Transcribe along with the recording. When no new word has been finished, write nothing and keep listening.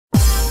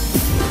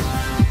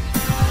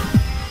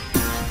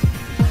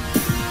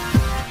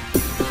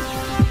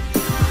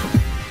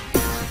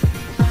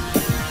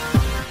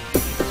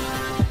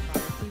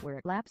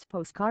maps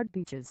postcard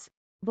beaches,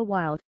 the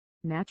wild,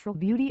 natural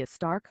beauty is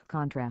stark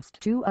contrast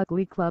to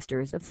ugly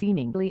clusters of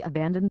seemingly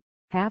abandoned,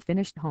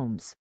 half-finished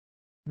homes.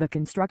 The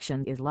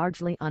construction is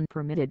largely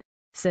unpermitted,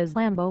 says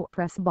Lambo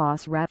press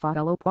boss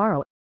Raffaello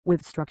Poirot,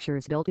 with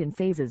structures built in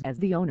phases as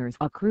the owners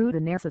accrue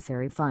the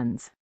necessary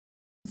funds.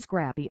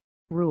 Scrappy,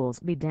 rules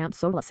be damned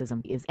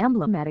solecism is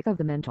emblematic of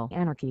the mental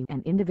anarchy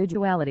and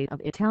individuality of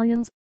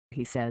Italians,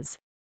 he says.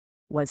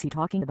 Was he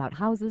talking about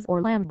houses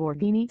or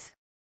Lamborghinis?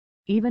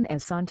 Even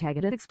as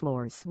Sontagadit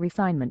explores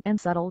refinement and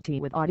subtlety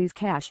with Audi's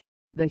cash,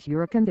 the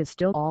Huracan is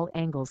still all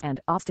angles and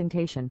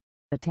ostentation,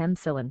 a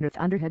 10-cylinder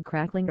thunderhead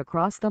crackling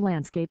across the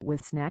landscape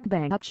with snack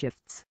bang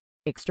upshifts,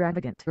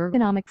 extravagant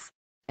ergonomics,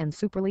 and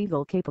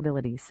superlegal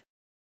capabilities.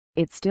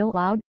 It's still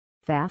loud,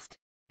 fast,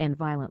 and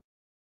violent.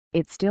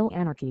 It's still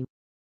anarchy.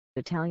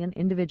 Italian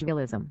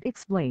individualism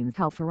explains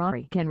how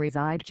Ferrari can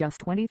reside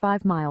just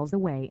 25 miles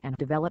away and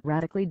develop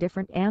radically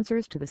different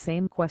answers to the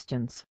same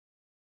questions.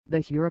 The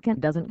Huracan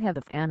doesn't have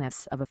the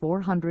finesse of a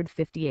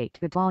 458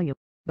 volume,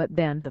 but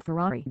then the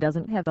Ferrari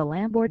doesn't have the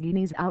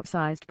Lamborghini's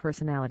outsized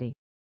personality.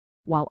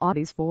 While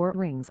Audi's four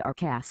rings are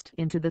cast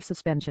into the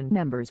suspension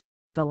members,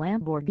 the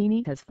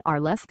Lamborghini has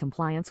far less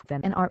compliance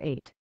than an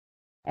R8.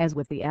 As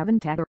with the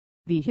Aventador,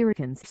 the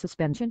Huracan's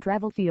suspension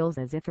travel feels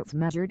as if it's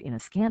measured in a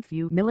scant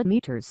few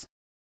millimeters.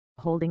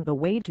 Holding the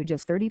weight to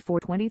just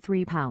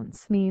 34.23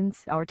 pounds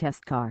means our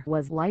test car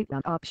was light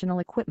on optional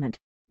equipment,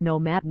 no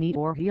magnet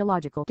or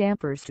geological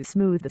dampers to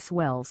smooth the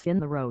swells in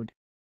the road.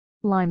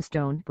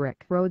 Limestone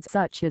brick roads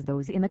such as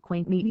those in the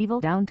quaint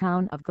medieval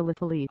downtown of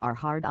Gallipoli are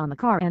hard on the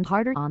car and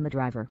harder on the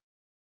driver.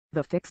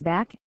 The fixed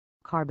back,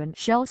 carbon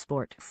shell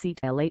sport seat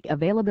L8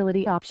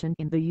 availability option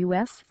in the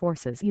US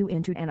forces you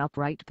into an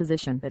upright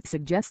position that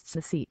suggests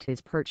the seat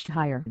is perched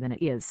higher than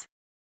it is.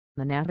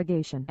 The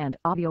navigation and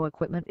audio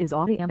equipment is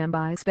Audi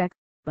by spec,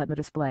 but the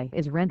display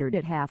is rendered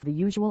at half the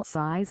usual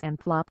size and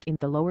plopped in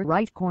the lower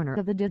right corner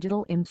of the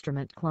digital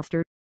instrument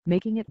cluster,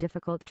 making it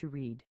difficult to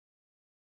read.